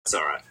That's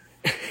all right.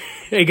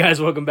 Hey guys,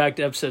 welcome back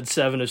to episode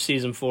 7 of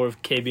season 4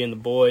 of KB and the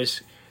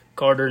Boys.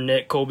 Carter,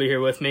 Nick, Colby here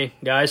with me.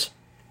 Guys.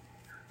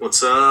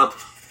 What's up?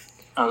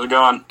 How's it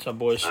going? What's up,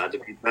 boys? Glad to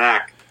be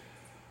back.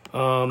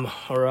 All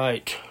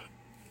right.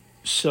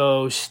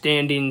 So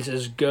standings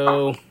as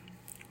go.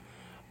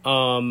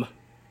 I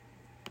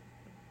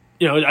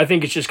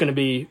think it's just going to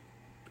be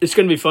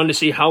fun to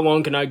see how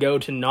long can I go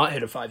to not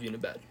hit a 5-unit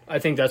bet. I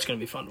think that's going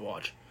to be fun to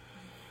watch.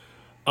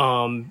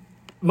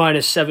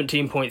 Minus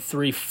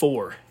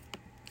 17.34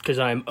 because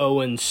I'm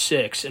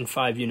 0-6 in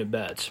 5-unit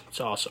bets. It's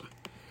awesome.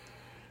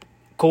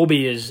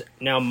 Colby is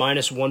now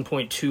minus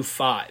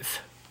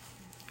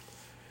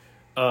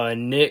 1.25.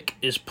 Nick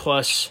is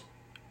plus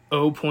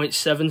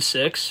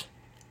 0.76.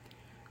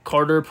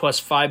 Carter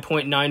plus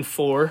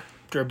 5.94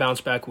 after a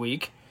bounce back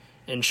week.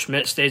 And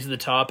Schmidt stays at the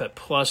top at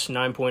plus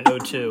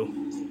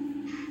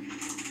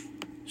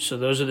 9.02. So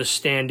those are the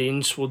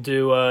standings. We'll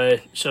do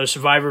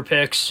survivor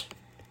picks.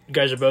 You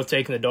guys are both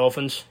taking the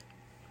Dolphins.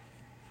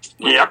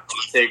 Yep.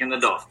 Taking the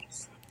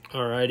Dolphins.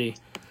 Alrighty.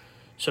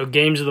 So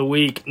games of the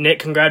week. Nick,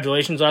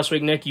 congratulations last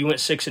week, Nick. You went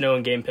 6-0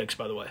 in game picks,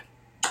 by the way.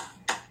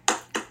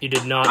 You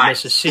did not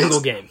miss a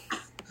single game.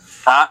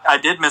 I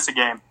did miss a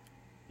game.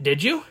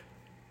 Did you?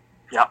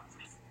 Yep.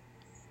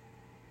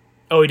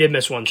 Oh, he did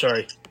miss one,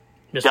 sorry.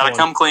 Missed Gotta one.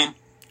 come clean.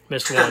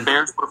 Missed The one.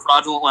 Bears were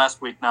fraudulent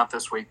last week, not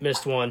this week.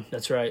 Missed one,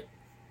 that's right.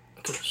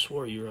 I could have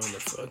swore you were on the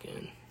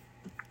fucking...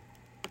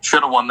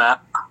 Should have won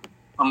that.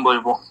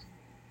 Unbelievable.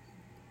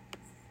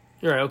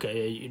 You're right, okay,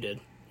 yeah, you did.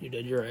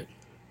 You're right.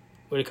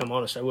 Way to come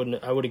honest. I would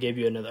have gave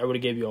you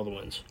all the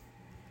wins.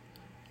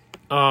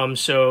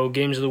 So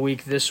games of the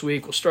week this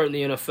week. We'll start in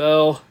the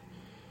NFL.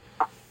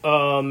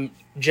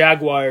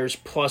 Jaguars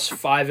plus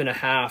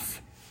 5.5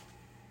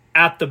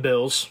 at the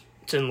Bills.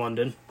 It's in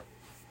London,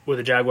 where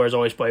the Jaguars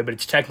always play, but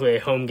it's technically a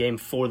home game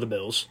for the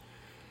Bills.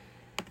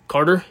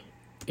 Carter,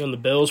 you on the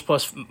Bills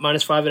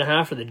minus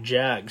 5.5 or the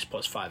Jags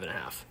plus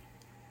 5.5?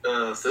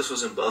 If this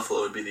was in Buffalo,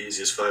 it would be the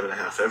easiest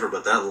 5.5 ever,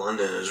 but that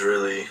London is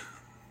really...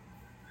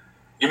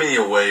 Give me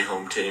the away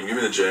home team. Give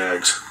me the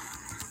Jags.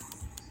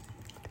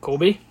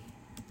 Colby?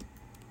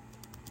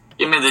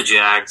 Give me the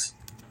Jags.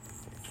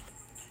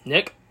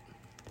 Nick?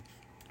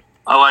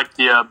 I like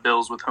the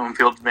Bills with home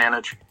field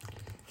advantage.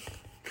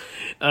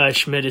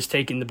 Schmidt is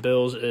taking the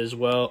Bills as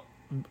well,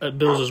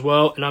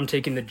 and I'm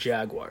taking the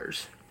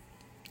Jaguars.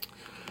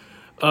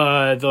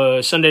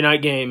 The Sunday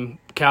night game,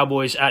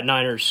 Cowboys at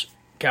Niners.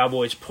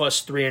 Cowboys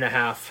plus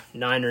 3.5.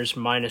 Niners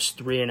minus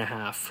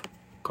 3.5.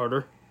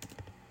 Carter?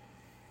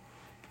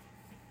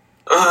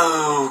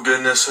 Oh,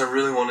 goodness. I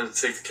really wanted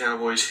to take the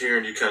Cowboys here,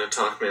 and you kind of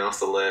talked me off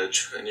the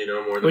ledge, and you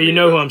know more than Well, you me,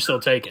 know but- who I'm still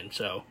taking,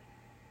 so.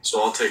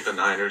 So I'll take the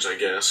Niners, I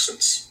guess,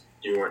 since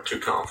you weren't too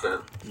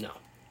confident. No.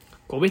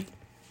 Colby?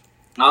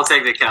 I'll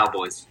take the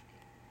Cowboys.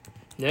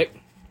 Nick?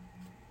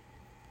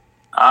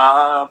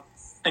 I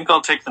think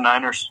I'll take the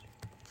Niners.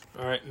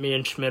 All right, me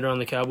and Schmidt are on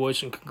the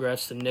Cowboys, and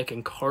congrats to Nick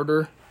and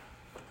Carter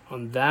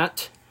on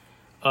that.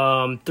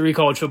 3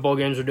 college football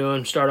games we're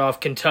doing. Start off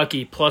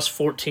Kentucky plus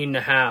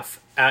 14.5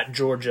 at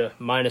Georgia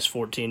minus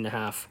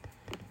 14.5.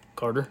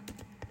 Carter?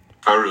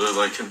 I really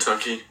like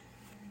Kentucky.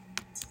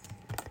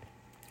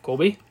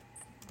 Colby?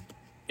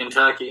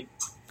 Kentucky.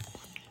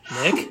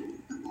 Nick?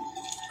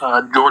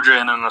 Georgia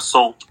in an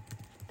assault.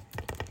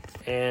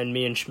 And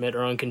me and Schmidt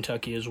are on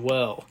Kentucky as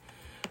well.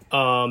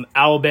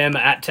 Alabama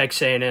at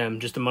Texas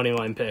A&M, just a money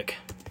line pick.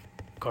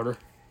 Carter?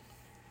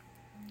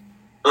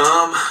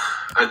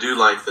 I do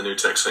like the new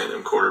Texas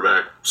A&M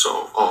quarterback,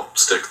 so I'll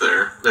stick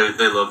there.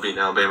 They love beating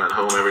Alabama at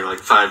home every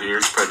 5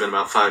 years. Probably been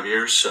about 5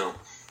 years, so.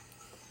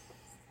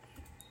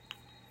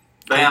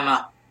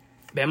 Bama.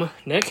 Bama?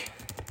 Nick?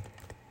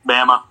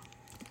 Bama.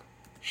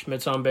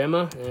 Schmidt's on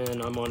Bama,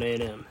 and I'm on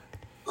A&M.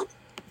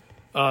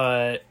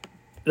 The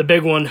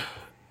big one,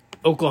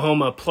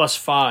 Oklahoma plus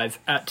 5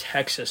 at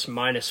Texas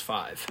minus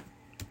 5.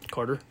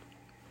 Carter?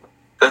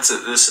 This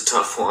is a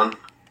tough one.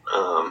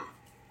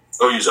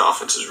 OU's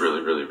offense is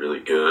really, really,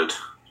 really good.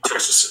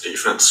 Texas'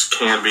 defense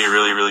can be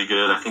really, really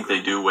good. I think they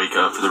do wake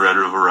up for the Red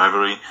River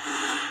rivalry.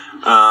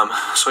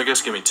 So I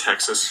guess give me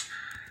Texas.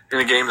 In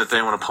a game that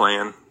they want to play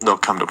in, they'll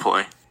come to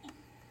play.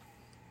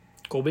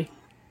 Colby?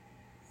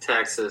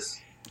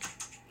 Texas.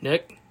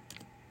 Nick?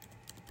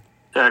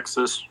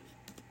 Texas.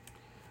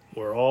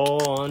 We're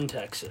all on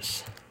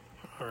Texas.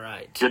 All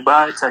right.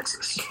 Goodbye,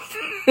 Texas.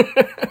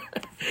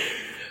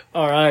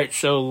 All right,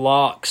 so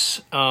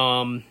locks.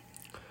 I'll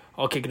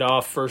kick it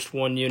off. First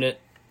 1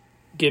 unit.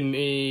 Give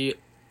me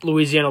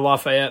Louisiana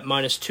Lafayette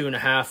minus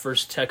 2.5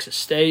 versus Texas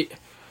State.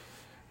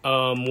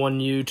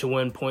 1U to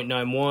win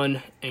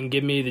 0.91. And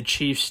give me the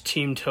Chiefs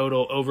team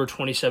total over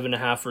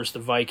 27.5 versus the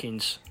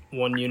Vikings.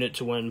 1 unit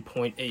to win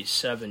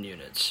 0.87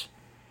 units.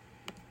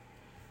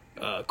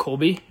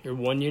 Colby, your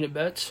 1 unit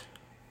bets?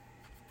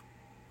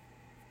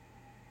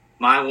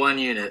 My 1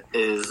 unit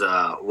is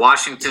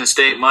Washington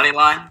State money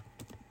line.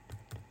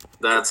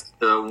 That's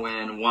to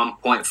win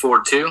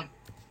 1.42.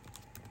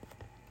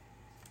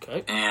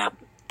 Okay. And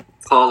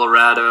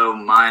Colorado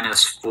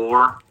minus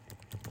 4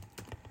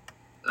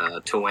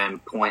 to win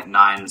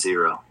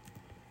 0.90.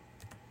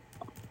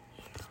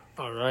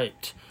 All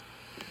right.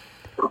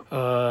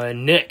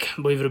 Nick,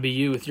 I believe it'll be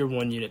you with your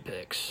 1 unit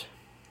picks.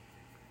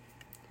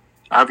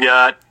 I've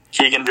got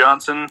Keegan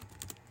Johnson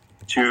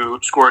to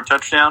score a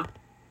touchdown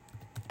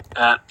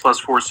at plus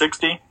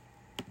 460.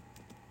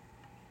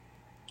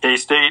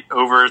 K-State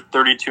over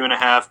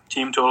 32.5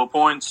 team total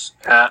points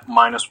at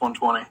minus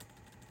 120.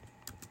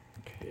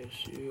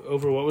 KSU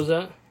over what was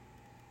that?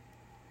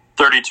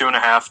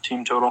 32.5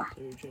 team total.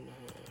 32.5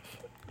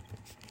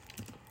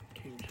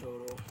 team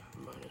total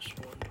minus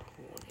 120.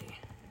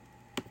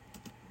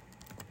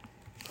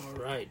 All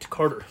right,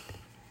 Carter.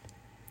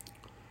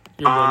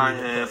 For my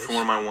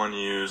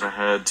 1Us, I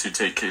had to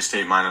take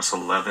K-State minus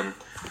 11,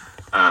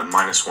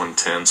 minus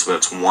 110, so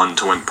that's 1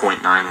 to win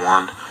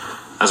 0.91,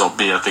 as I'll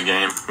be at the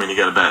game. I mean, you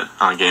got to bet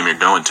on a game you're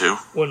going to.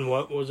 Win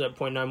what was that,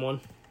 0.91?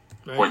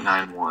 Right.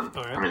 0.91.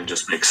 All right. I mean, it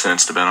just makes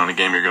sense to bet on a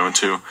game you're going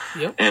to.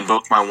 Yep. And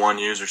both my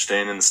 1Us are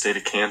staying in the state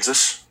of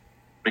Kansas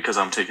because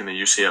I'm taking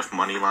the UCF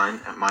money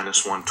line at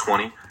minus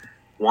 120,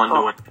 1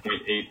 to win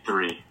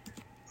 0.83.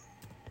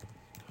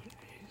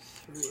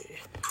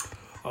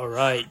 All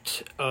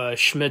right.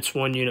 Schmidt's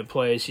 1 unit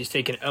plays. He's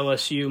taking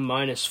LSU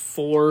minus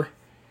 4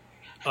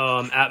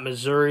 at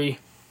Missouri,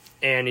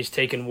 and he's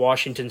taking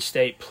Washington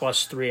State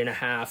plus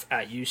 3.5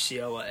 at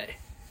UCLA.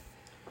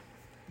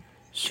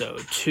 So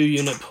 2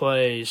 unit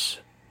plays.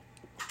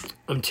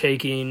 I'm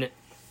taking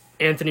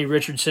Anthony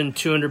Richardson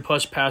 200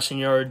 plus passing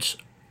yards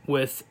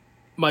with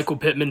Michael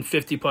Pittman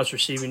 50 plus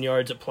receiving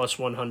yards at plus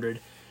 100,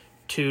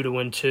 2 to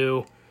win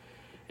 2.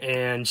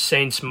 And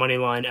Saints money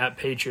line at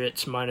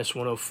Patriots minus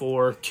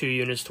 104, 2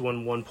 units to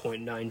win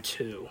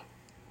 1.92.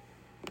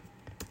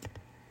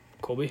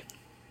 Colby?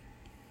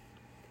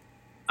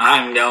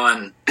 I'm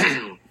going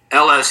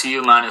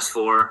LSU minus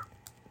 4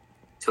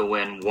 to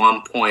win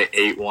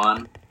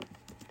 1.81.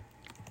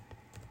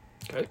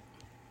 Okay.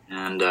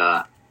 And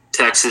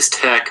Texas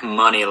Tech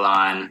money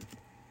line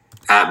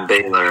at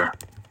Baylor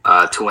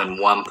to win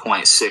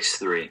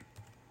 1.63.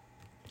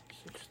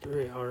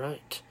 6-3, all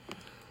right.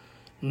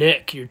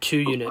 Nick, your 2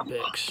 unit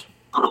picks.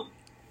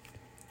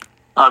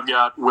 I've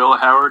got Will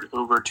Howard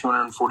over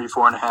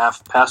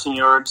 244.5 passing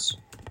yards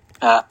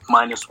at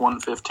minus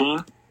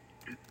 115.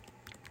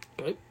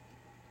 Okay.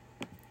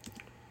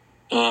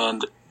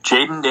 And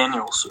Jaden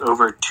Daniels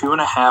over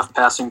 2.5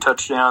 passing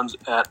touchdowns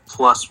at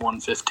plus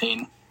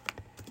 115.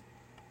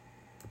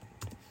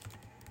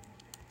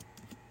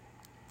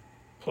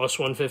 Plus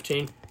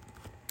 115?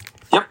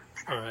 Yep.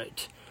 All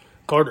right.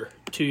 Carter,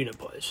 2 unit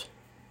plays.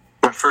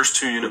 My first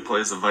 2 unit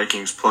plays, the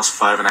Vikings plus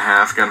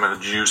 5.5. Got them at a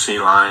juicy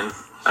line.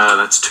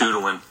 That's 2 to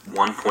win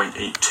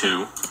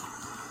 1.82.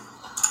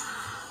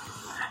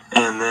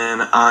 And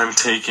then I'm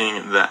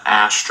taking the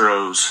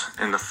Astros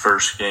in the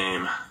first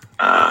game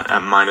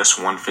at minus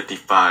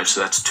 155.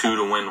 So that's 2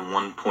 to win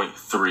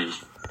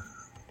 1.3.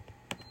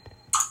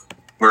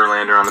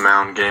 Verlander on the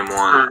mound, game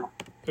 1.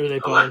 Who are they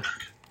playing?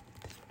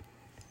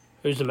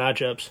 Who's the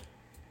matchups?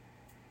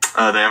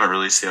 They haven't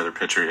released the other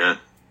pitcher yet.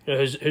 No,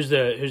 who's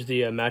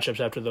the matchups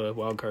after the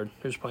wild card?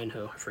 Who's playing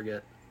who? I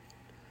forget.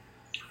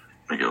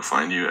 Let me go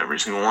find you every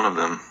single one of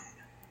them.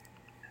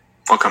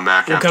 I'll come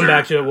back. We'll after come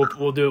back to it.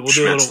 We'll do a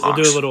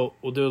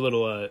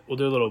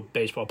little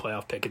baseball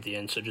playoff pick at the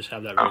end. So just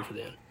have that ready for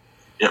the end.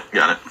 Yep,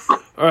 got it.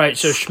 All right.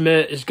 So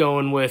Schmidt is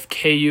going with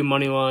KU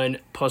money line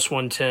plus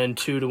 110,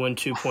 2 to win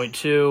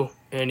 2.2,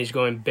 and he's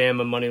going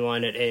Bama money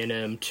line at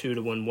A&M 2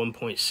 to win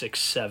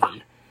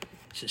 1.67.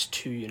 This is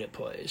 2 unit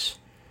plays.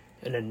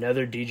 And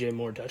another DJ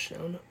Moore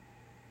touchdown.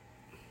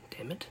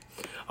 Damn it.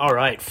 All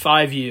right,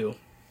 5U.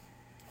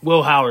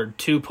 Will Howard,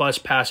 2 plus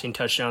passing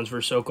touchdowns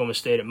versus Oklahoma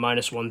State at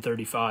minus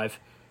 135.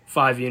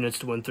 5 units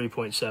to win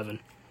 3.7.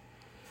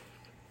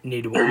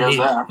 Need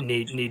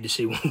to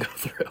see one go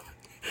through.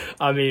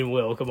 I mean,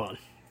 Will, come on.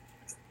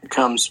 Here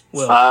comes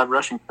Will. 5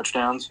 rushing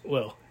touchdowns.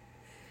 Will.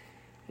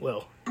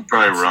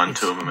 Probably run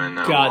 2 of them in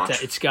now.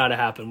 It's got to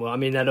happen, Will. I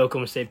mean, that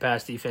Oklahoma State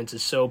pass defense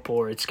is so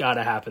poor. It's got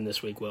to happen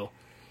this week, Will.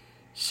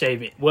 Save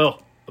me.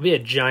 Will, I'll be a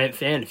giant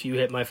fan if you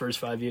hit my first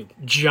 5U.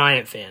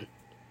 Giant fan.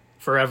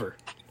 Forever.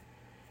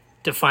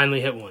 To finally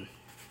hit one.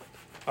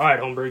 All right,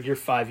 Holmberg, your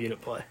 5 unit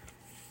play.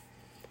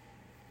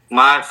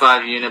 My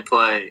 5 unit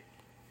play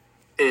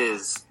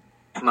is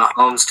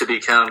Mahomes to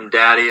become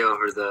daddy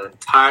over the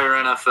entire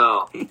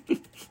NFL.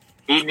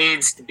 He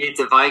needs to beat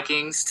the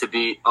Vikings to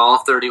beat all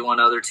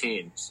 31 other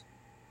teams.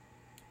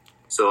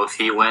 So if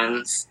he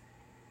wins,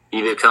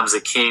 he becomes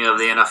the king of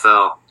the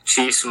NFL.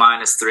 Chiefs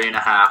minus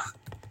 3.5,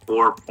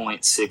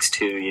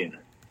 4.62 unit.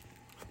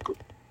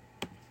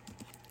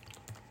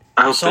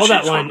 I saw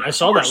that line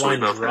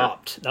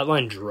dropped. That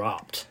line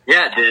dropped.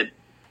 Yeah, it did.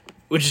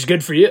 Which is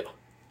good for you. I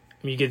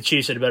mean, you get the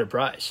Chiefs at a better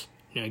price.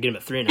 You get them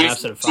at 3.5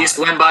 instead of 5. Chiefs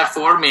win by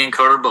 4. Me and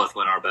Carter both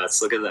win our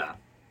bets. Look at that.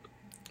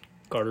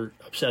 Carter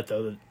upset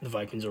though that the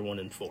Vikings are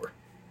 1-4.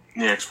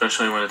 Yeah,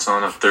 especially when it's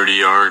on a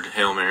 30-yard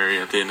Hail Mary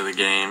at the end of the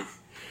game.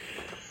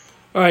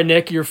 All right,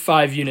 Nick, your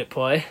 5 unit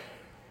play.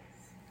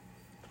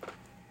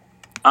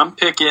 I'm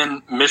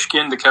picking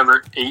Michigan to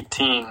cover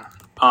 18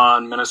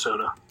 on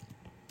Minnesota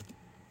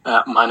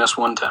at minus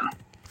 110.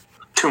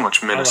 Too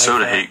much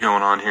Minnesota that. hate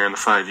going on here in the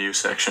 5U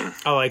section.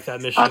 I like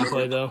that Michigan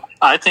play, though.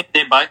 I think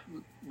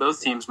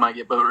both teams might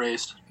get boat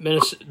raced.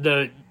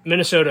 The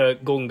Minnesota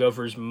Golden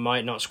Gophers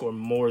might not score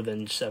more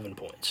than 7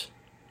 points.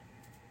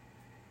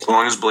 As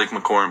long as Blake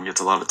McCorum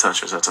gets a lot of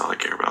touches, that's all I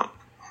care about.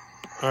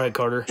 All right,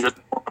 Carter.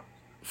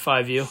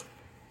 5U.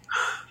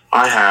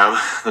 I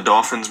have the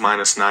Dolphins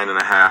minus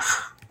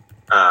 9.5,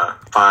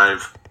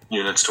 5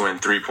 units to win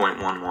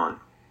 3.11.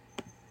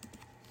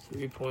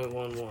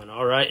 3.11.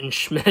 All right, and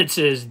Schmitz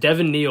is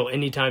Devin Neal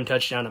anytime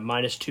touchdown at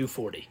minus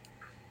 240.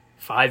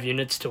 5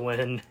 units to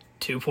win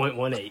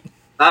 2.18.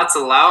 That's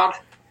allowed?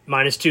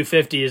 Minus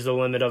 250 is the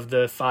limit of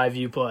the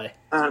 5U play.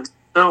 That's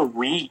so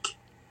weak.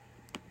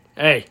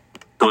 Hey.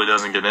 Until he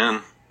doesn't get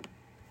in.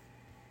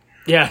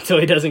 Yeah, until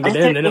he doesn't get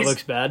in, then it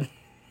looks bad.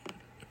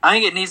 I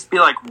think it needs to be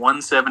like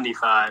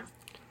 175.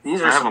 I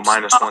have a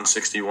minus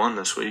 161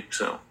 this week,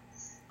 so.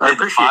 I The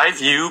appreciate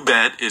 5U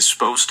bet is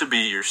supposed to be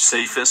your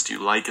safest. You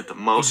like it the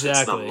most.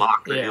 Exactly. It's the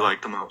locker Yeah. you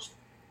like the most.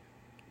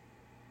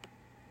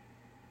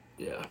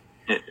 Yeah.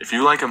 If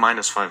you like a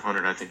minus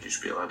 500, I think you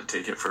should be allowed to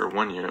take it for a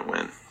 1 unit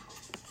win.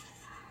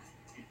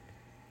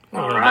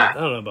 I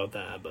don't know about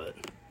that, but.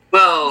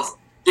 Well,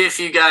 if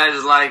you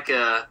guys like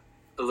a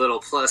little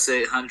plus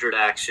 800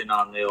 action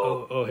on the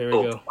old Here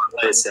we go.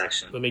 parlay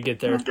section. Let me get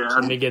there. Okay.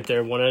 Let me get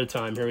there one at a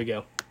time. Here we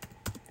go.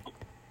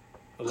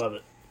 I love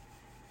it.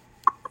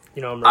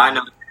 You know I'm right. I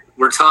know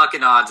we're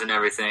talking odds and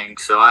everything,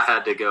 so I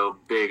had to go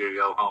big or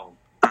go home.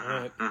 All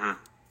right. Mm-hmm.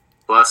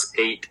 Plus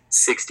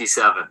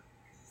 867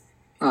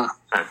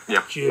 Okay,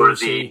 yep. for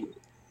Juicy. the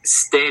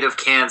state of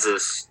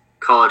Kansas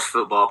college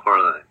football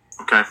parlay.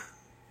 Okay.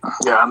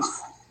 Yeah.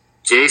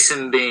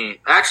 Jason Bean.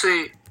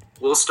 Actually,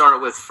 we'll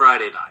start with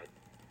Friday night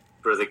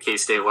for the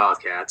K-State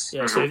Wildcats.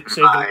 Yeah,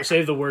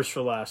 save the worst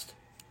for last.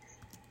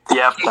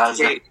 The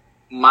appetizer. K-State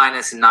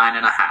minus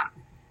 9.5.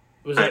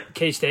 Was that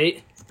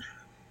K-State?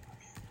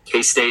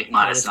 K-State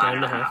minus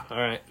 9.5. All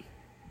right.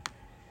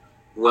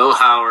 Will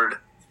Howard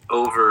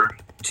over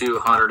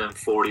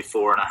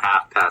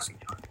 244.5 passing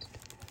yards.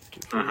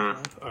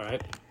 245. All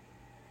right.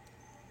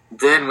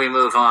 Then we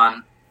move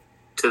on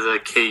to the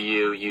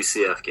KU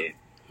UCF game.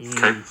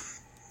 Okay.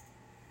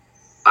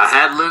 I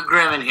had Luke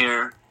Grimm in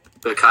here,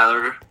 but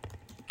Kyler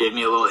gave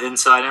me a little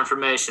inside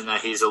information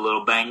that he's a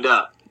little banged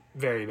up.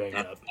 Very banged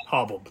up.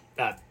 Hobbled.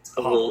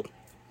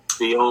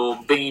 The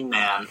old Bean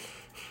man.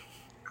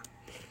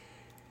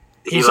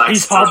 He's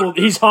hobbled.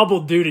 He's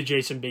hobbled due to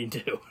Jason Bean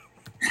too.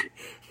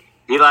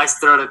 He likes to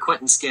throw to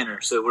Quentin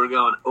Skinner, so we're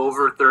going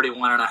over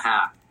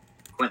 31.5.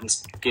 Quentin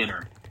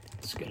Skinner.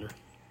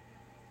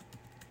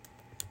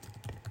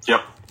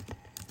 Yep.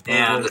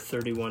 And Over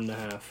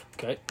 31.5.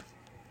 Okay.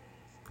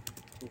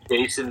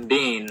 Jason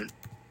Bean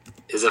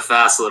is a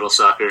fast little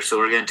sucker, so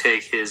we're going to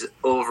take his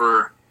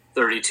over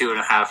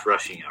 32.5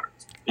 rushing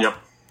yards. Yep.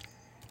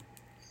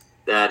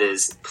 That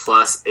is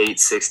plus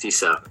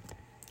 867.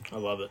 I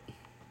love it.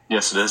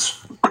 Yes, it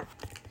is.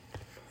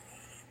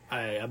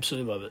 I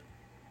absolutely love it.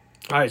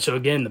 All right, so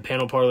again, the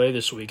panel parlay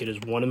this week, it is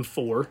 1 and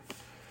 4.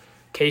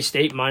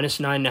 K-State minus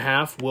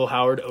 9.5. Will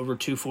Howard over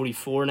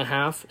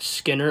 244.5.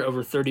 Skinner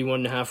over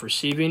 31.5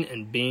 receiving,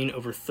 and Bean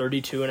over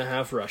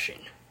 32.5 rushing.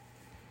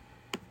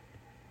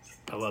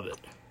 I love it.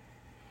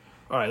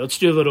 All right, let's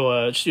do a little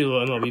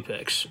MLB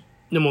picks.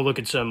 Then we'll look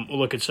at some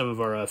of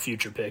our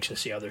future picks and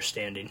see how they're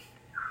standing.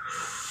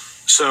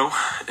 So,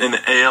 in the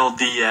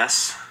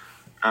ALDS,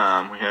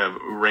 we have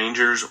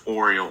Rangers,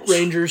 Orioles.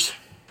 Rangers.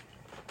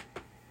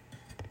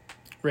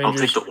 I'll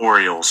take the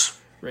Orioles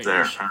Rangers.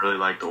 there. I really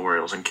like the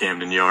Orioles in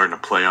Camden Yard in a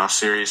playoff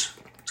series.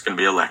 It's going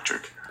to be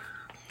electric.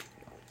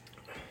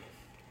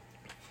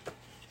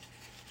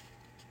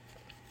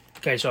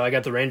 Okay, so I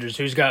got the Rangers.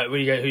 Who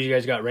you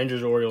guys got?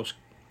 Rangers or Orioles?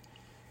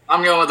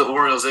 I'm going with the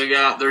Orioles.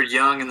 They're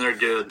young and they're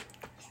good.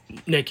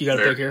 Nick, you got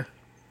a pick here?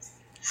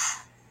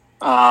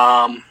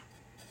 Not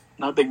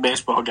a big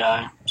baseball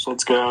guy, so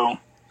let's go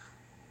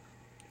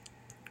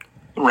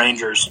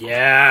Rangers.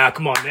 Yeah,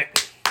 come on,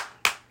 Nick.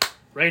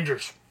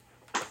 Rangers.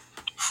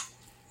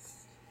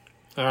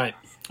 All right,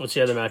 what's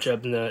the other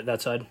matchup in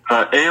that side?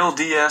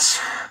 ALDS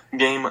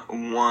Game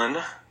 1,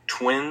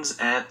 Twins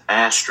at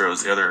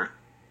Astros, the other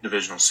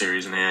divisional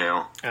series in the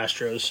AL.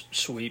 Astros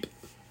sweep.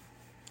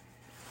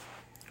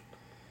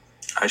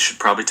 I should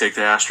probably take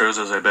the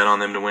Astros as I bet on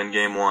them to win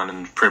Game 1,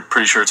 and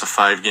pretty sure it's a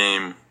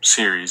 5-game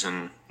series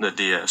in the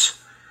DS.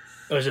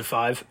 Oh, is it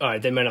 5? All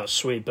right, they might not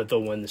sweep, but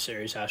they'll win the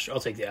series. I'll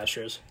take the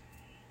Astros.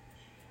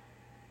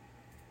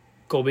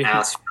 Colby?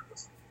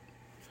 Astros.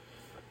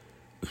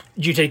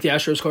 Did you take the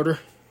Astros, Carter?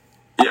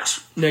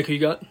 Yes. Nick, who you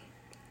got?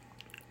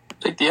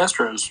 Take the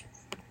Astros.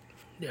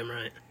 Damn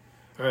right.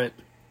 All right.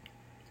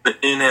 The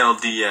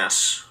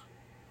NLDS,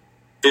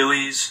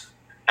 Phillies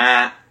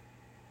at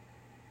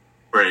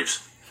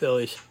Braves.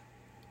 Phillies.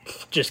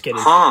 Just kidding.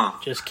 Huh.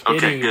 Just kidding.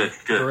 Okay, good.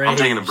 Braves. I'm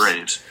taking the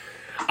Braves.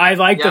 I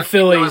like the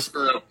Phillies.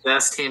 The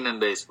best team in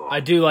baseball. I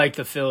do like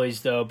the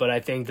Phillies, though, but I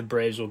think the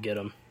Braves will get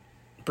them.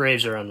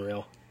 Braves are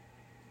unreal.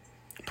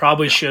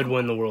 Probably should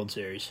win the World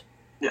Series.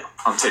 Yeah,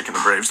 I'm taking the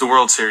Braves. The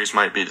World Series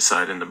might be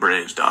decided in the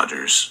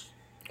Braves-Dodgers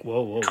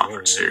Whoa,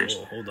 Conference series.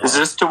 hold on. Is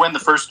this to win the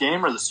first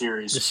game or the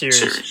series? The series.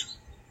 Series.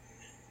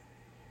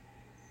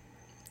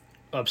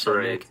 Upset,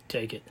 Braves. Nick.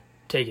 Take it.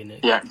 Take it,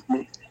 Nick. Yeah,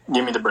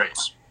 give me the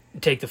Braves.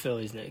 Take the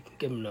Phillies, Nick.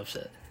 Give them an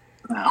upset.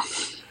 No.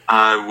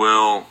 I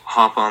will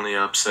hop on the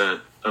upset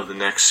of the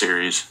next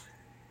series.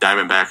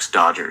 Diamondbacks,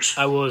 Dodgers.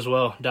 I will as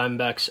well.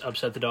 Diamondbacks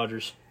upset the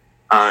Dodgers.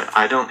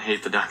 I don't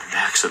hate the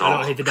Diamondbacks at all. I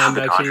don't hate the Diamondbacks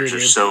The Dodgers either, are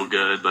dude. so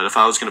good, but if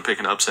I was going to pick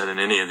an upset in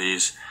any of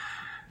these,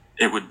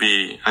 it would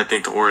be, I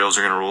think the Orioles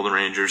are going to roll the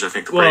Rangers. I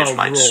think the Braves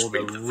might roll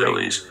sweep the the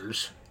Phillies.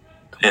 Rangers.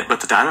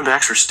 But the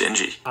Diamondbacks are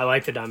stingy. I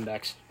like the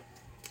Diamondbacks.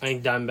 I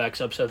think Diamondbacks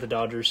upset the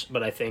Dodgers,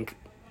 but I think,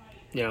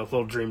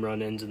 little dream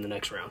run ends in the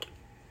next round.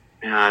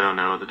 Yeah, I don't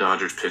know. The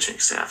Dodgers pitching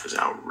staff is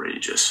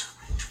outrageous.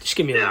 Just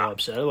give me a little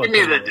upset. I like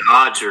Give me the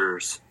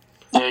Dodgers.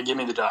 Yeah, give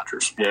me the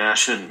Dodgers. Yeah, I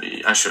shouldn't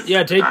be. I shouldn't.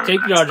 Yeah, take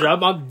the Dodgers.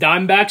 I'm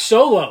Diamondbacks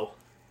solo.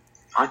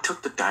 I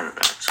took the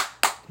Diamondbacks.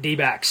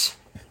 D-backs.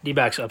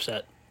 D-backs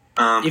upset.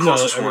 Even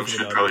Closest though I one root for the should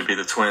Dodgers. probably be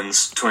the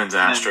Twins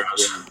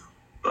Astros.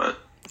 But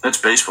that's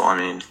baseball. I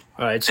mean,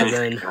 All right, so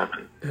anything then can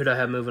happen. who'd I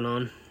have moving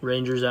on?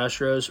 Rangers,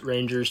 Astros.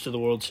 Rangers to the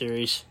World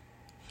Series.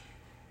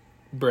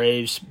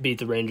 Braves beat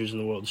the Rangers in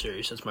the World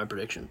Series. That's my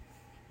prediction.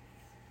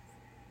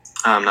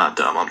 I'm not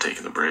dumb. I'm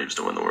taking the Braves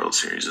to win the World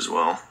Series as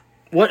well.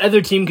 What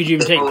other team could you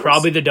even take?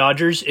 Probably the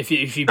Dodgers. If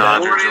you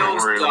bet. Dodgers.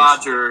 Orioles,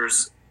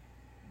 Dodgers.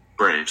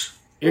 Braves.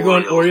 You're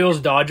going Orioles,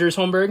 Dodgers,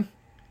 Holmberg?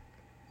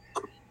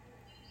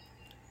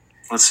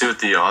 Let's see what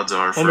the odds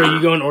are for Holmberg,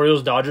 you going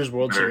Orioles, Dodgers,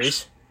 World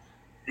Winners.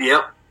 Series?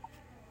 Yep.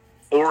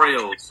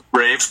 Orioles.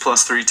 Braves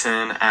plus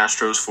 310,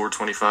 Astros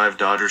 425,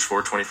 Dodgers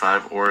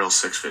 425, Orioles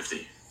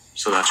 650.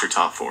 So that's your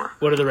top four.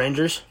 What are the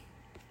Rangers?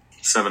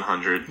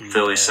 700,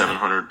 Phillies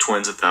 700,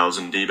 Twins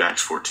 1,000,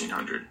 D-backs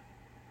 1,400.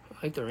 I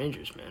like the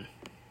Rangers, man.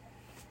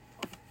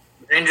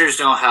 Rangers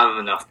don't have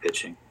enough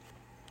pitching.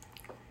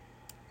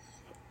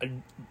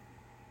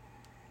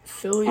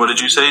 Philly. What did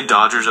you say?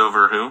 Dodgers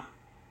over who?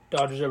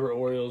 Dodgers over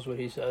Orioles, what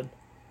he said.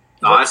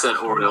 No, I said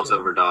Orioles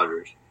over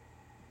Dodgers.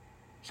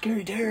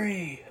 Scary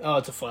Terry. Oh,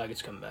 it's a flag.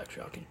 It's coming back.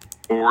 Shocking.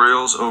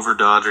 Orioles over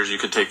Dodgers. You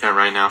could take that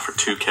right now for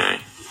 2K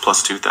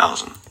plus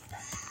 2,000.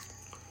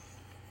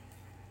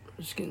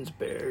 Redskins,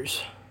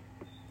 Bears.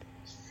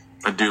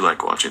 I do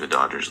like watching the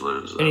Dodgers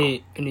lose, though.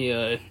 Any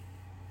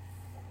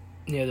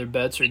other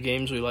bets or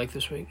games we like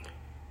this week?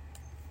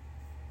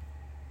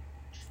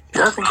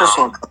 Yeah, I think that's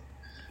one.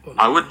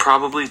 I would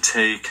probably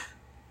take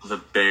the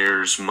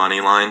Bears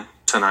money line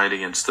tonight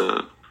against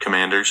the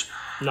Commanders.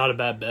 Not a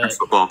bad bet.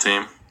 Football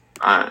team.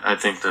 I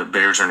think the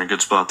Bears are in a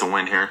good spot to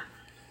win here.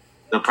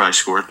 They'll probably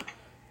score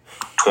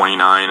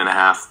 29 and a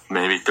half,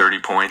 maybe 30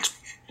 points.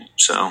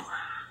 So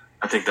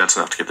I think that's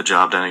enough to get the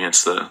job done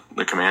against the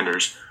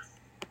Commanders.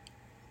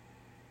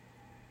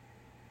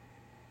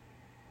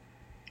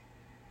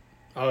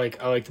 I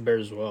like the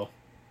Bears as well.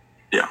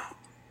 Yeah.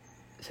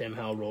 Sam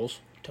Howell rolls.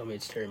 Tell me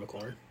it's Terry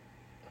McLaurin.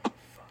 Oh,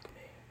 fuck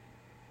me.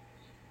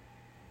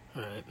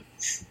 All right.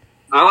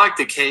 I like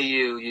the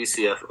KU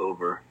UCF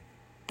over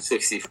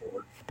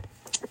 64.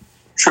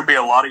 Should be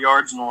a lot of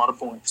yards and a lot of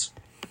points.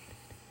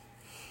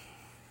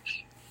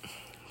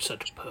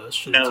 Such a puss.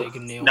 Should have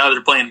taken Neil. Now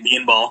they're playing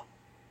beanball.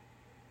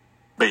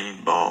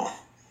 Beanball.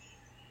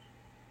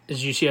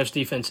 Is UCF's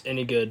defense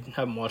any good?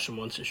 Haven't watched them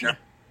once this year.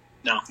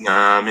 No,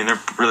 I mean, they're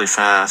really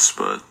fast,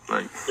 but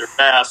they're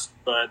fast,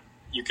 but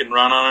you can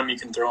run on them, you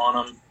can throw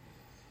on them.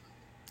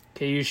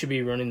 KU should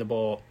be running the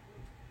ball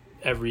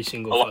every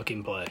single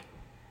fucking play.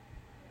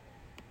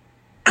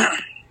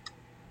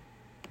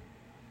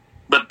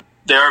 But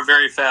they are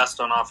very fast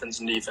on offense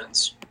and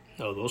defense.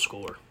 Oh, they'll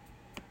score.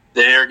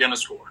 They are going to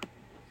score.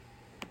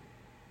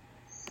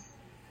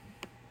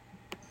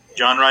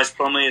 John Rice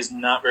Plumlee is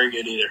not very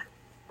good either.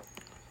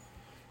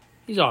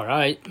 He's all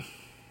right.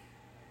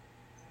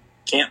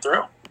 Can't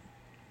throw.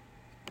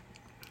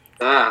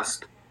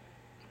 Fast.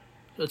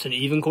 That's an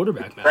even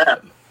quarterback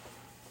matchup.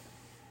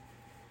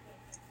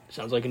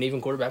 Sounds like an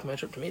even quarterback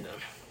matchup to me, then.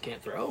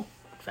 Can't throw.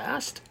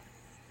 Fast.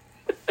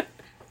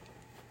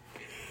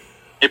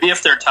 Maybe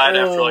if they're tied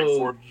after like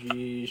 4,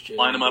 geez,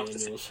 line them up to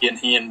 50 and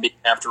he and B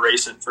have to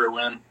race it for a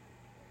win.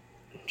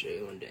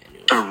 Jalen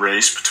Daniels. a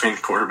race between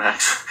the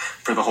quarterbacks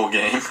for the whole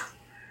game.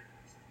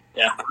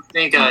 Yeah. I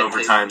think And I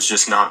overtime's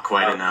just not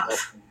quite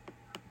enough.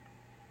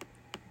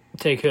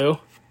 Take who?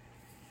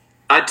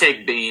 I'd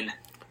take Bean.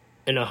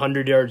 In a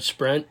 100-yard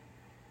sprint?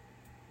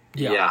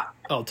 Yeah.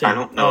 I'll take. I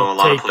don't know a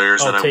lot of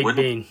players that I take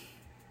wouldn't- Bean.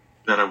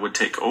 That I would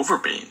take over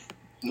Bean.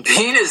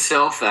 Bean is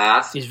so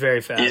fast. He's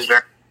very fast. He's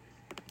very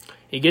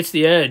He gets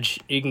the edge.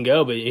 He can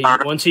go, but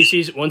once he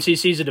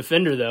sees a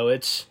defender, though,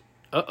 it's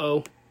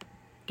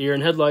deer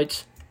in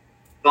headlights.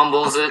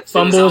 Fumbles it.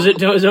 Fumbles it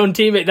to his own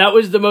teammate. That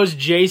was the most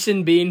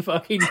Jason Bean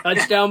fucking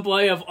touchdown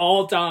play of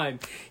all time.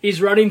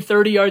 He's running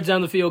 30 yards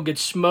down the field,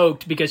 gets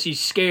smoked because he's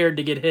scared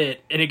to get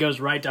hit, and it goes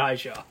right to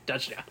Highshaw.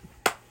 Touchdown.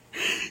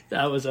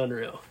 That was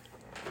unreal.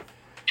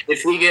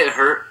 If he get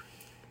hurt,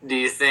 do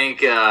you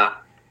think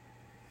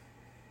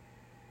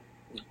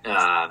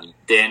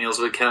Daniels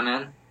would come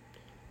in?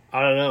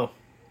 I don't know.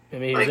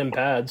 Maybe he was in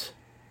pads.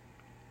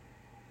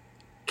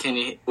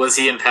 Was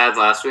he in pad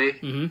last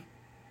week? Mm-hmm.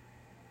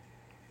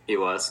 He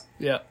was.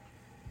 Yeah.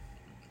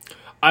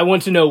 I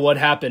want to know what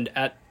happened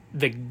at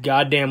the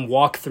goddamn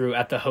walkthrough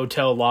at the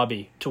hotel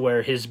lobby to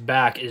where his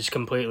back is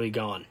completely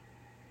gone.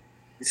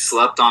 He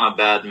slept on a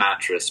bad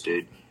mattress,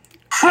 dude.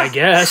 I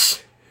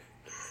guess.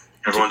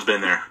 Everyone's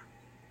been there.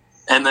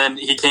 And then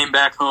he came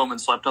back home and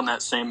slept on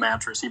that same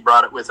mattress. He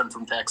brought it with him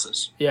from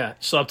Texas. Yeah,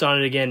 slept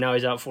on it again. Now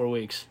he's out 4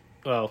 weeks.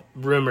 Well,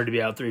 rumored to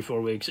be out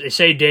 3-4 weeks. They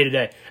say day to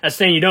day. That's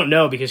the thing you don't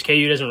know because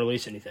KU doesn't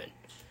release anything.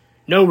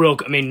 Not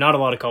a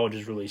lot of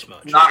colleges release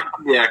much.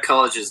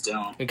 Colleges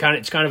don't.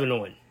 It's kind of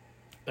annoying.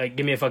 Like,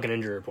 give me a fucking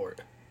injury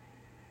report.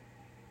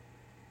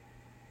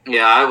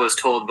 Yeah, I was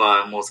told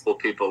by multiple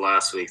people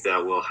last week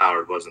that Will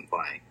Howard wasn't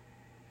playing.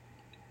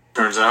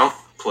 Turns out,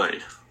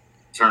 played.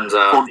 Turns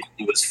out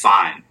he was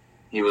fine.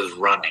 He was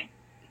running.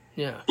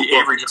 Yeah.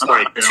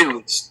 Sorry,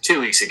 2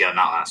 weeks ago,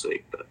 not last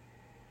week, but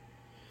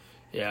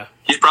yeah.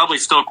 He's probably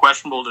still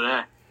questionable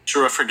today.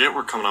 Sure, I forget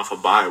we're coming off a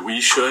bye.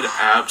 We should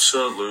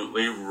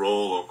absolutely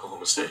roll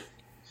Oklahoma State.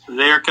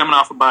 They are coming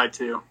off a bye,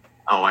 too.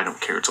 Oh, I don't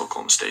care. It's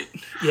Oklahoma State.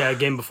 Yeah, a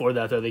game before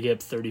that, though, they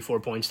gave 34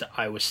 points to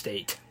Iowa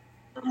State.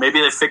 Maybe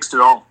they fixed it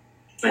all.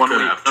 They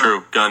could have.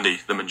 True.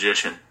 Gundy, the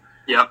magician.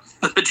 Yep,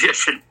 the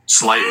magician.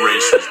 Slight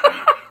racist.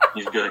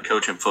 He's good at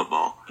coaching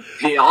football.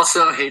 He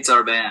also hates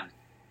our band.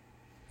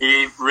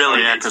 He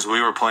really yeah, because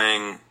we were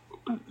playing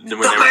when they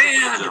were band!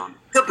 in the zone.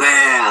 The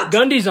band!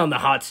 Gundy's on the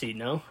hot seat,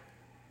 no?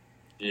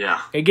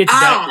 Yeah. It gets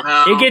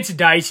know. it gets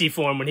dicey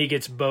for him when he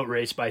gets boat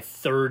raced by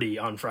 30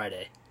 on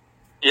Friday.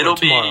 It'll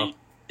be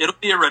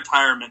a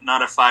retirement,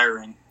 not a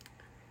firing.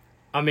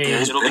 I mean,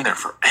 he's been there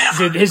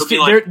forever.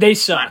 Dude, they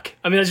suck.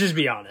 I mean, let's just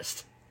be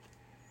honest.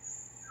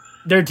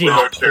 Their team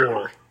is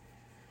poor.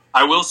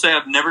 I will say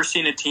I've never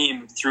seen a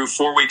team through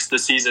 4 weeks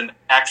this season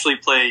actually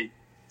play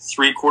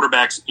 3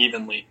 quarterbacks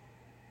evenly.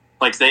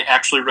 Like, they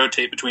actually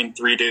rotate between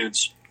 3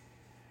 dudes.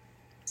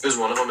 Is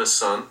one of them his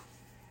son?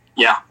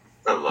 Yeah.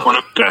 I love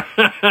it.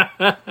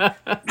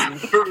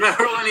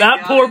 Remember when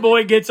that poor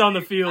boy gets on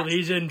the field,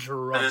 he's in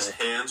trouble. And his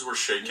hands were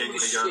shaking when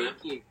he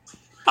got in.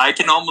 I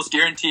can almost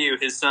guarantee you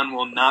his son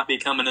will not be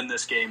coming in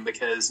this game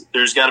because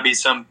there's got to be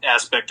some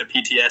aspect of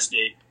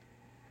PTSD.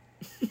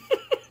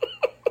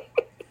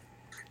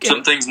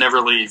 Some things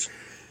never leave.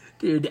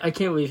 Dude, I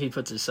can't believe he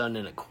puts his son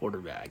in a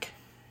quarterback.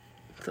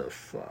 What the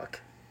fuck?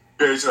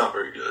 Yeah, he's not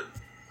very good.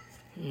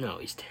 No,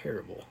 he's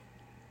terrible.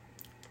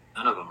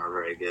 None of them are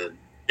very good.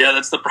 Yeah,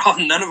 that's the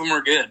problem. None of them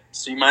are good.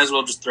 So you might as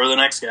well just throw the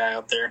next guy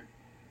out there.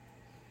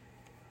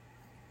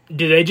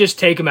 Do they just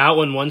take him out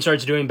when one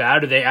starts doing bad, or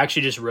do they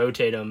actually just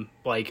rotate him,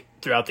 like,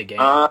 throughout the game?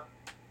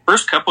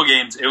 First couple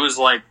games, it was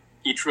like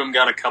each of them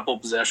got a couple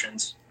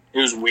possessions. It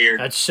was weird.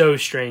 That's so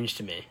strange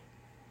to me.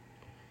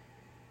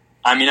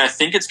 I mean, I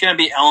think it's going to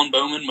be Alan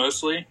Bowman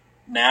mostly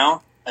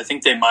now. I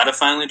think they might have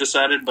finally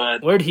decided,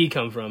 but... Where'd he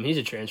come from? He's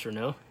a transfer,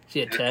 no? Is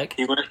he at Tech?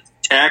 He went to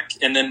Tech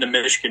and then to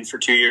Michigan for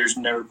 2 years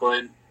and never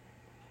played.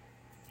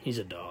 He's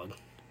a dog.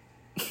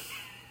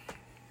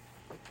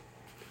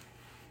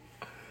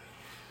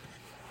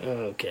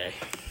 Okay.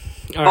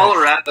 All right.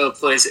 Colorado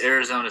plays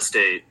Arizona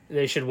State.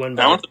 They should win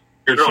That by... one's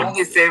They're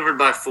only favored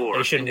by 4.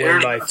 They should And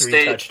win by Arizona 3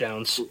 State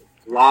touchdowns.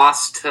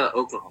 Lost to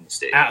Oklahoma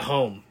State. At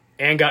home.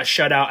 And got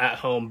shut out at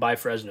home by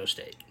Fresno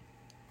State.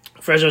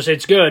 Fresno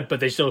State's good, but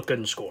they still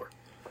couldn't score.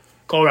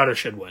 Colorado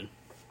should win.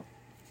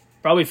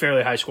 Probably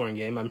fairly high-scoring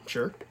game, I'm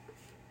sure.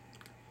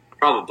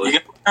 Probably. You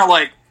got kind of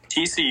like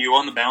TCU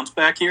on the bounce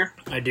back here.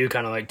 I do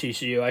kind of like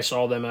TCU. I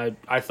saw them.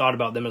 I thought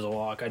about them as a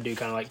lock. I do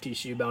kind of like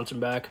TCU bouncing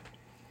back.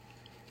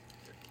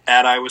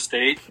 At Iowa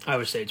State.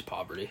 Iowa State's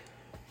poverty.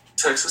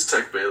 Texas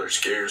Tech Baylor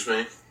scares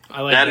me.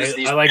 I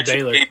like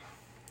Baylor. Game.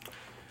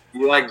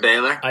 You like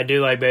Baylor? I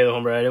do like Baylor,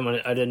 hombre.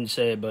 I didn't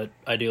say it, but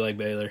I do like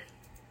Baylor.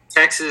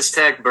 Texas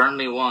Tech burned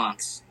me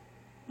once.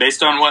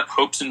 Based on what?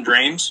 Hopes and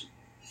dreams?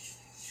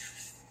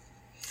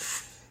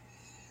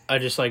 I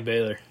just like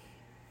Baylor.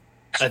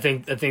 I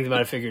think they might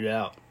have figured it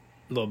out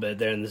a little bit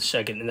there in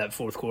that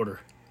fourth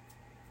quarter.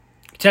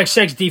 Texas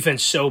Tech's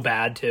defense so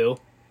bad too,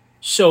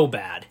 so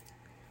bad.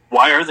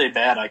 Why are they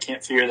bad? I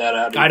can't figure that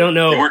out. I don't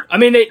know. I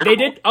mean, they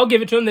did. I'll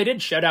give it to them. They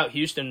did shut out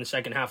Houston in the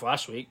second half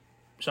last week.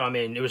 So I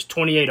mean, it was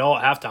 28-all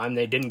at halftime.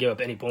 They didn't give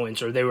up any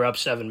points, or they were up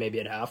 7 maybe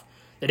at half.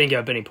 They didn't give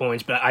up any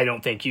points, but I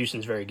don't think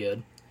Houston's very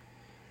good.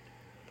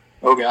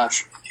 Oh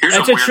gosh,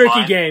 It's a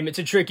tricky game. It's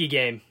a tricky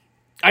game.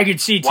 I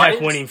could see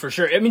Tech winning for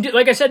sure. I mean,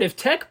 like I said, if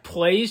Tech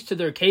plays to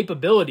their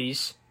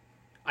capabilities,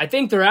 I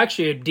think they're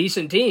actually a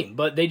decent team,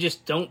 but they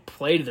just don't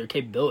play to their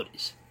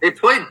capabilities. They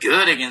played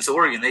good against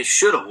Oregon. They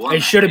should have won. They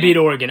should have beat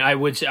Oregon. I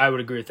would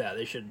agree with that.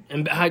 They should.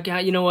 And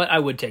you know what? I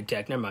would take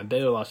Tech. Never mind.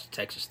 Baylor lost to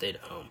Texas State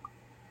at home.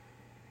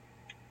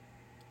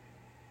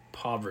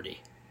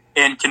 Poverty.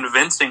 And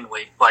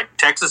convincingly, like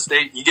Texas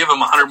State, you give them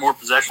 100 more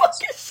possessions.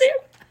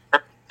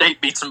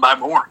 State beats them by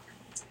more.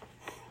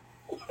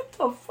 What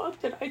the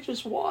fuck did I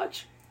just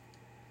watch?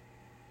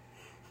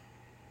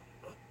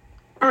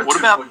 What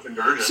about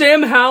conversion?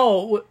 Sam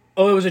Howell?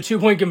 Oh, it was a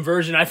 2-point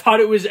conversion. I thought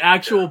it was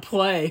actual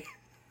play.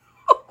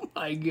 Oh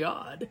my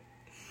god!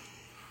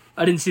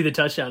 I didn't see the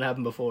touchdown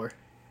happen before.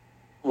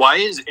 Why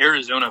is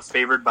Arizona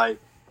favored by,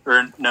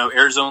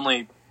 Arizona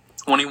only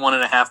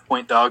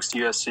 21.5-point dogs to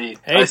USC?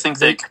 Hey, I think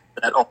they covered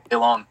that all day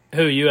long.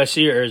 Who,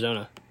 USC or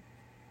Arizona?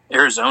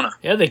 Arizona.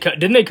 Yeah,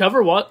 didn't they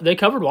cover what? They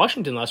covered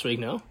Washington last week,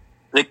 no?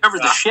 They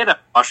covered the shit out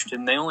of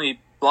Washington. They only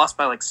lost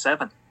by like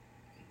 7.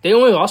 They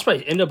only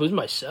ended up losing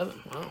by 7.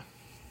 Wow.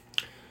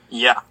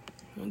 Yeah.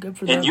 Well, good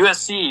for them. And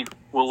USC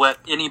will let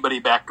anybody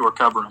backdoor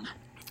cover them.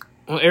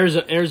 Well,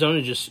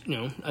 Arizona just,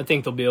 I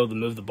think they'll be able to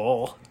move the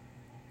ball.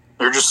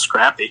 They're just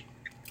scrappy.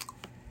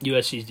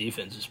 USC's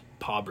defense is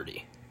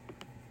poverty.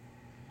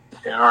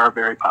 They are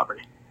very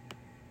poverty.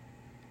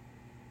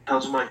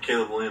 How's my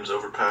Caleb Williams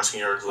over passing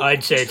yards?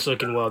 I'd say it's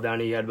looking well down.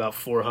 He had about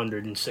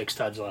 406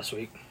 touches last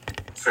week.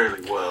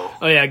 Fairly well.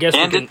 Oh yeah, I guess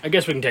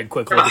we can take a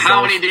quick look.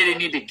 How many did he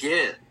need to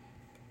get?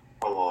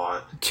 A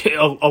lot.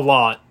 A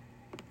lot.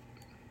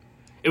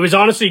 It was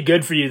honestly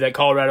good for you that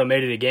Colorado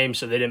made it a game,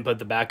 so they didn't put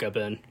the backup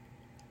in.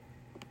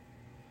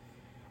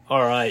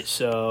 All right,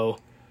 so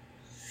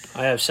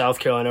I have South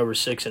Carolina over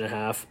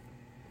 6.5,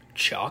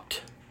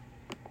 chalked.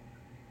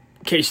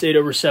 K-State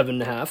over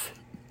 7.5,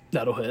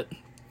 that'll hit.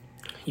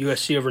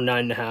 USC over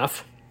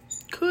 9.5,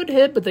 could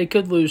hit, but they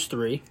could lose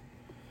 3.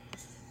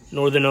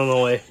 Northern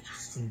Illinois,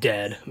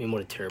 dead. I mean,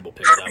 what a terrible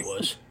pick that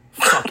was.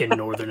 Fucking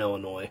Northern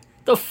Illinois.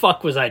 The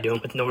fuck was I doing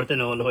with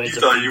Northern Illinois? You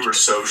thought you were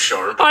so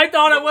sharp. I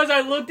thought I was.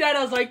 I looked at it.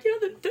 I was like,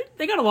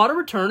 they got a lot of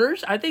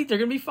returners. I think they're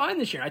going to be fine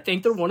this year. I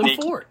think they're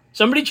 1-4.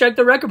 Somebody check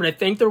the record, but I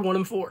think they're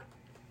 1-4.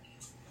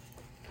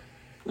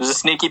 It was a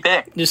sneaky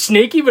pick. Just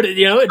sneaky, but it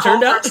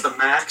turned out. The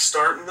MAC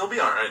starting. They'll be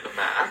all right. The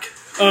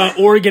MAC.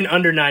 Oregon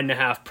under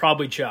 9.5,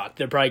 probably chalk.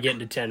 They're probably getting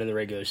to 10 in the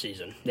regular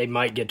season. They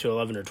might get to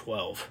 11 or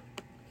 12.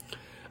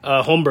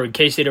 Holmberg,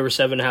 K-State over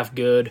 7.5,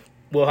 good.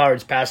 Will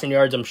Howard's passing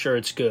yards, I'm sure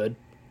it's good.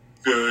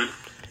 Good.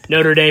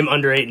 Notre Dame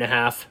under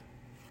 8.5.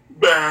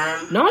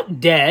 Bad.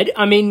 Not dead.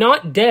 I mean,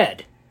 not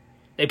dead.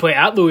 They play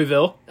at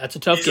Louisville. That's a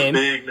tough game.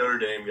 He's a big Notre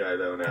Dame guy,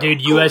 though, now.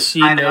 Dude, USC,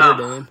 Notre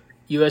Dame.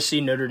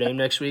 USC, Notre Dame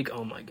next week.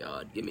 Oh, my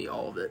God. Give me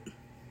all of it.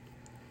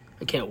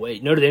 I can't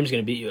wait. Notre Dame's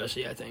going to beat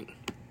USC, I think.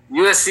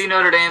 USC,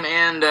 Notre Dame,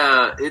 and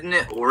isn't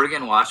it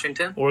Oregon,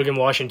 Washington? Oregon,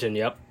 Washington,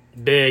 yep.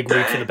 Big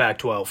week for the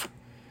Pac-12.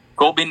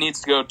 Colby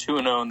needs to go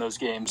 2-0 in those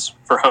games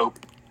for hope.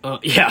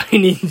 Yeah, he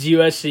needs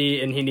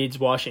USC and he needs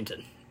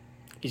Washington.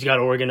 He's got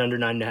Oregon under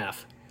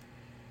 9.5.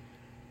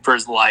 For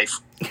his life.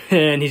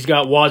 And he's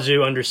got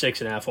Wazoo under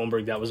 6.5.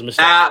 Holmberg, that was a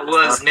mistake.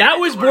 That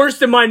was worse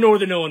than my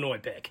Northern Illinois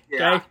pick. Okay?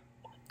 Yeah.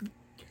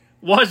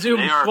 Wazoo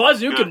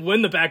could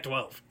win the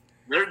Pac-12.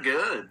 They're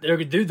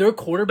good. Their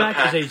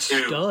quarterback is a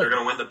stud. They're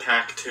going to win the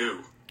Pac-2.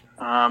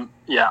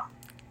 Yeah.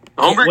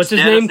 What's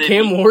his name?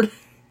 Cam Ward?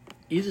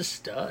 He's a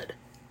stud.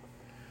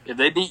 If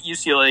they beat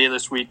UCLA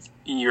this week,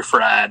 you're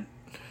fried.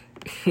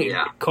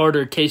 Yeah.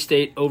 Carter,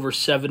 K-State over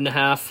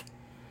 7.5.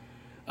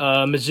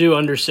 Mizzou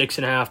under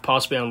 6.5,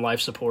 possibly on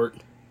life support.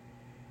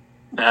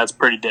 That's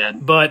pretty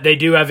dead. But they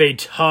do have a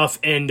tough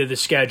end of the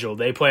schedule.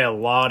 They play a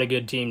lot of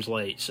good teams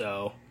late,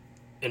 so...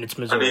 And it's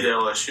Missouri. I need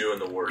LSU in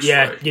the worst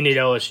Yeah, way. you need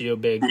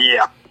LSU big.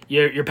 Yeah.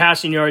 You're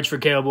passing yards for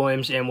Caleb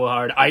Williams and Will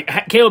Howard.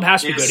 Caleb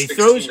has to be good. He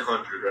throws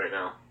 1,600 right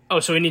now. Oh,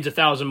 so he needs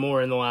 1,000 more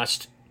in the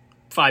last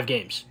 5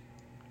 games.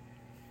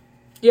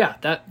 Yeah,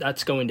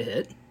 that's going to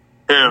hit.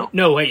 Who?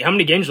 No, wait, how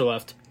many games are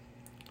left?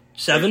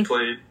 7?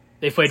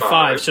 They played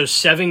 5. So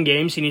 7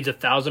 games, he needs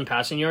 1,000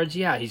 passing yards.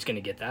 Yeah, he's going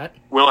to get that.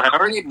 Will How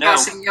Howard? many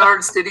passing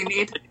yards did he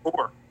need?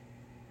 4.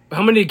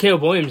 How many did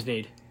Caleb Williams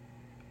need?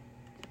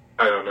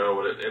 I don't know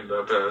what it ended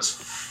up as.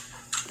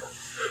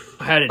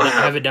 I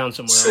have it down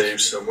somewhere else. Saved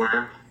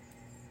somewhere.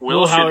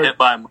 Will should Howard- hit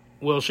by him.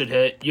 Will should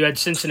hit. You had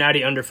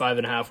Cincinnati under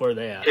 5.5. Where are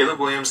they at? Caleb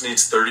Williams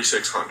needs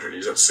 3,600.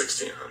 He's at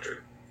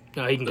 1,600.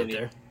 No, he can get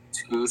there.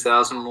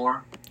 2,000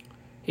 more.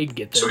 He can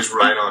get there. So he's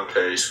right on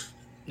pace.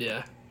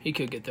 Yeah, he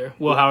could get there.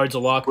 Will Howard's a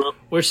lock.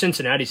 Where's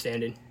Cincinnati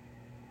standing?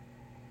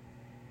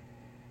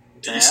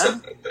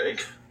 Decent, I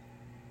think.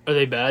 Are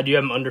they bad? You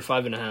have them under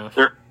 5.5.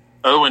 They're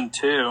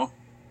 0-2.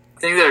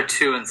 I think they're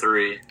 2 and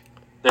 3.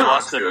 They Oh,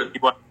 lost good.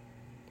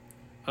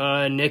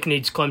 Nick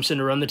needs Clemson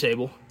to run the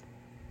table.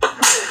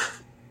 Not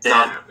Dead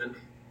happening.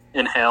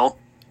 in hell.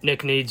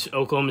 Nick needs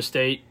Oklahoma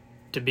State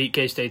to beat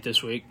K-State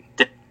this week.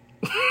 Nick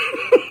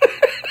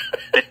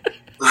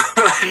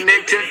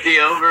took the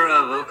over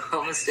of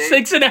Oklahoma State.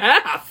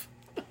 6.5.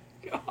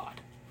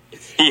 God.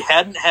 He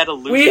hadn't had a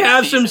losing We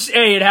have season.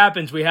 Hey, it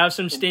happens. We have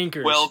some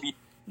stinkers. 12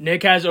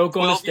 Nick has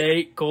Oklahoma 12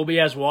 State, Colby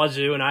has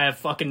Wazoo, and I have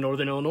fucking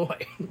Northern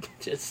Illinois.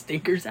 Just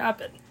stinkers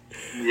happen.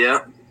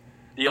 Yep.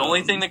 The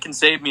only thing that can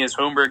save me is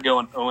Holmberg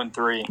going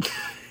 0-3.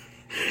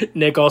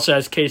 Nick also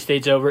has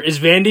K-State's over. Is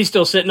Vandy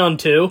still sitting on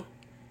 2?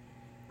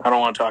 I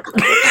don't want to talk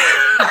about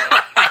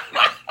it.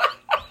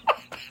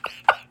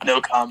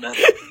 No comment.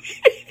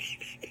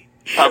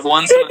 I've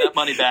won some of that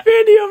money back.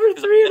 Vandy over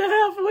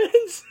 3.5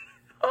 wins.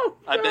 Oh,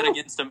 I bet no.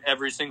 against them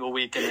every single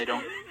week,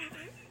 and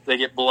they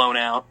get blown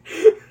out.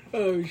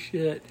 Oh,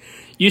 shit.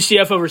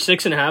 UCF over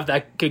 6.5.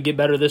 That could get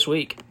better this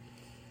week.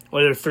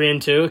 Whether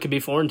 3-2, it could be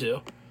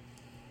 4-2.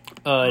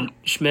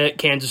 Schmidt,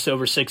 Kansas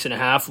over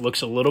 6.5.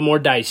 Looks a little more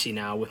dicey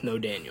now with no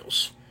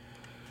Daniels.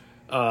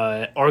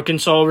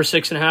 Arkansas over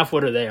 6.5.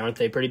 What are they? Aren't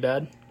they pretty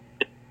bad?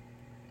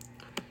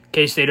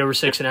 K-State over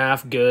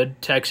 6.5.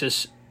 Good.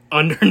 Texas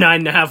under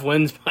 9.5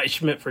 wins by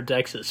Schmidt for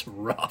Texas.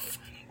 Rough.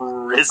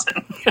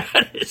 Risen.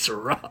 That is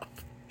rough.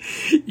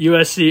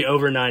 USC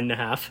over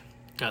 9.5.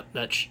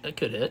 That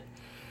could hit.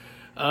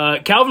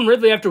 Calvin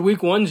Ridley after week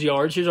 1's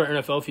yards. Here's our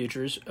NFL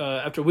futures.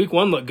 After week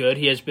 1 looked good.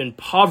 He has been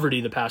poverty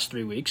the past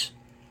 3 weeks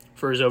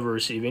for his over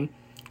receiving.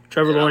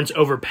 Trevor Lawrence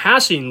over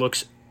passing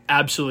looks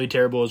absolutely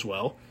terrible as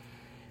well.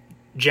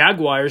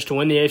 Jaguars to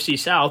win the AFC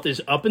South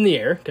is up in the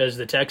air because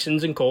the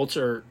Texans and Colts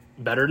are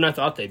better than I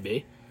thought they'd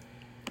be.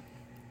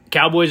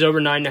 Cowboys over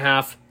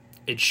 9.5.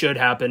 It should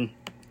happen.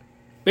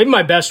 Maybe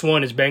my best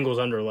one is Bengals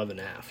under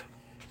 11.5.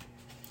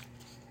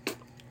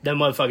 Them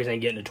motherfuckers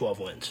ain't getting to 12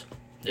 wins.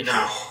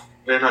 No,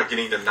 they're not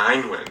getting to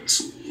 9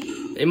 wins.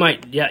 They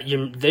might,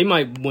 they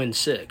might win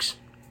 6.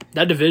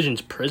 That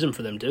division's prison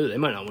for them too. They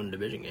might not win a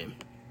division game.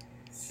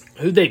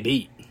 Who'd they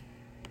beat?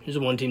 Who's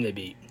the one team they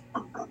beat?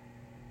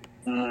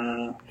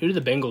 Who did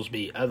the Bengals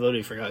beat? I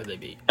literally forgot who they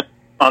beat.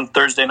 On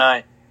Thursday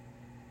night.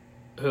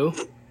 Who?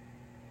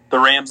 The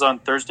Rams on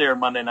Thursday or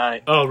Monday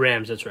night. Oh,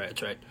 Rams. That's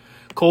right.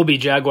 Colby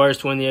Jaguars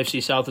to win the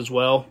AFC South as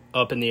well.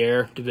 Up in the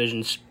air.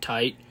 Division's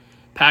tight.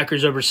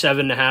 Packers over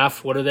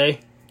 7.5. What are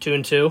they?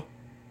 2-2?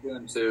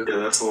 2-2. Yeah,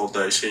 that's a little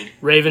dicey.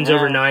 Ravens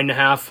over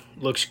 9.5.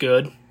 Looks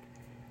good.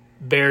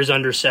 Bears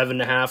under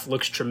 7.5.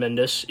 Looks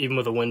tremendous. Even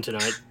with a win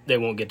tonight, they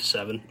won't get to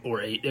 7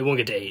 or 8. They won't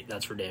get to 8.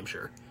 That's for damn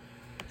sure.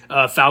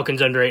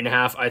 Falcons under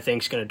 8.5. I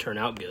think is going to turn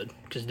out good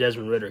because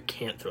Desmond Ridder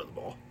can't throw the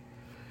ball.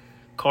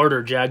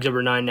 Carter, Jags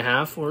over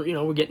 9.5.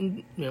 Or we're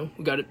getting, we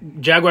got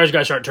it. Jaguars got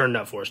to start turning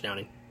up for us,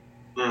 Downey.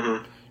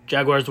 Mm-hmm.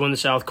 Jaguars to win the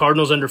South.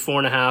 Cardinals under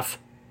 4.5.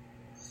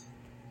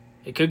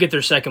 They could get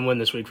their second win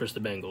this week versus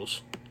the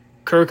Bengals.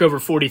 Kirk over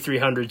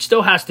 4,300.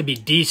 Still has to be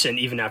decent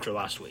even after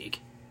last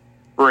week.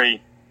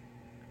 3.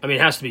 I mean,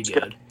 it has to be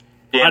good.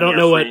 Damn I don't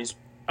know what Pickens is.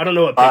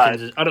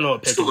 I don't know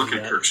what Pickens Still look is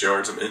at at. Kirk's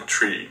yards. I'm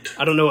intrigued.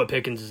 I don't know what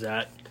Pickens is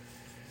at.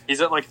 He's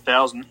at like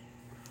 1,000.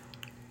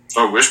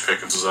 I wish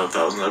Pickens was at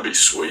 1,000. That'd be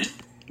sweet.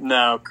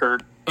 No,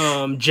 Kurt.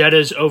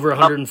 Jetta's over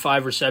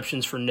 105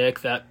 receptions for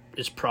Nick. That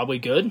is probably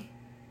good.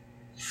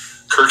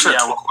 Kirk's at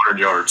 1,200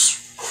 yards.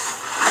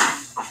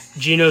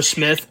 Geno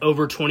Smith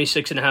over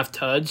 26.5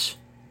 tuds.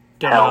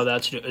 Don't know how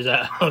that's is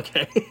that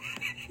okay.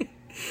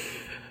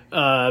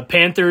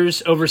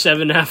 Panthers over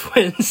 7.5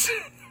 wins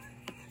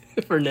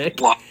for Nick.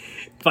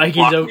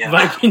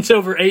 Vikings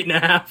over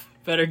 8.5.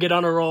 Better get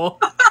on a roll.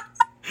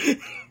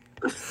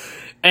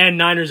 And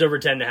Niners over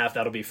 10.5.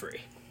 That'll be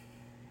free.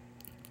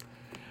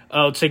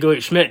 Let's take a look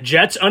at Schmidt.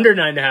 Jets under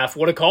 9.5.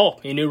 What a call.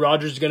 He knew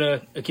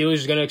Achilles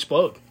was gonna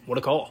explode. What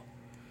a call.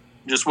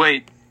 Just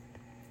wait.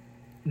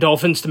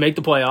 Dolphins to make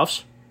the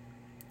playoffs.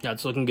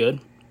 That's looking good.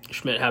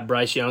 Schmidt had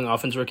Bryce Young,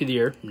 Offensive Rookie of the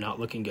Year. Not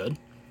looking good.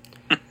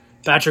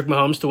 Patrick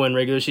Mahomes to win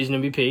regular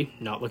season MVP.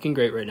 Not looking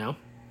great right now.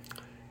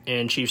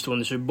 And Chiefs to win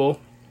the Super Bowl.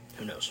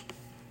 Who knows?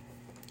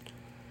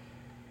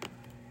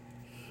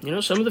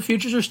 Some of the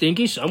futures are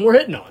stinky. Some we're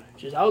hitting on.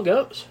 Just how it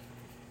goes.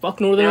 Fuck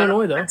Northern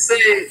Illinois, though. I'd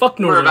say Fuck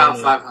Northern we're about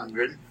Illinois.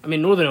 500. I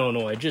mean, Northern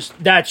Illinois.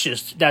 That's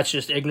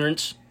just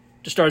ignorance.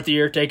 To start the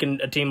year,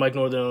 taking a team like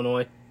Northern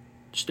Illinois.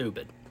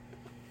 Stupid.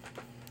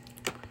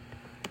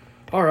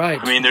 All right.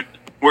 I mean, they're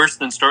worse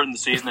than starting the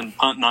season and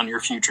punting on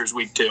your futures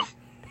week 2.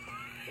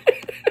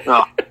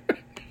 Oh.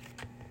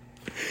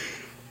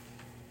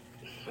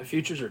 My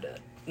futures are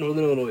dead.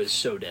 Northern Illinois is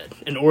so dead.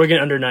 And Oregon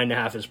under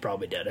 9.5 is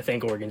probably dead. I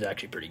think Oregon's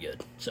actually pretty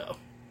good. So,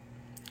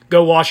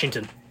 go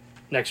Washington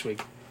next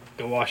week.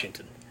 Go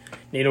Washington.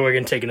 Need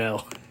Oregon to take an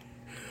L.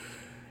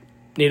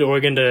 Need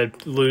Oregon to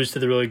lose to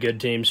the really good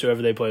teams,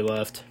 whoever they play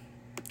left.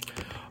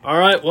 All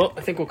right, well,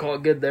 I think we'll call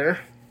it good there.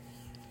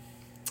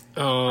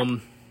 Yeah.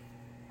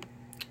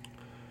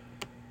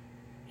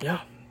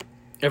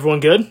 Everyone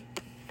good?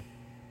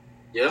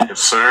 Yep. Yes,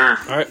 sir.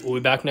 All right, we'll be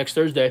back next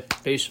Thursday.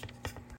 Peace.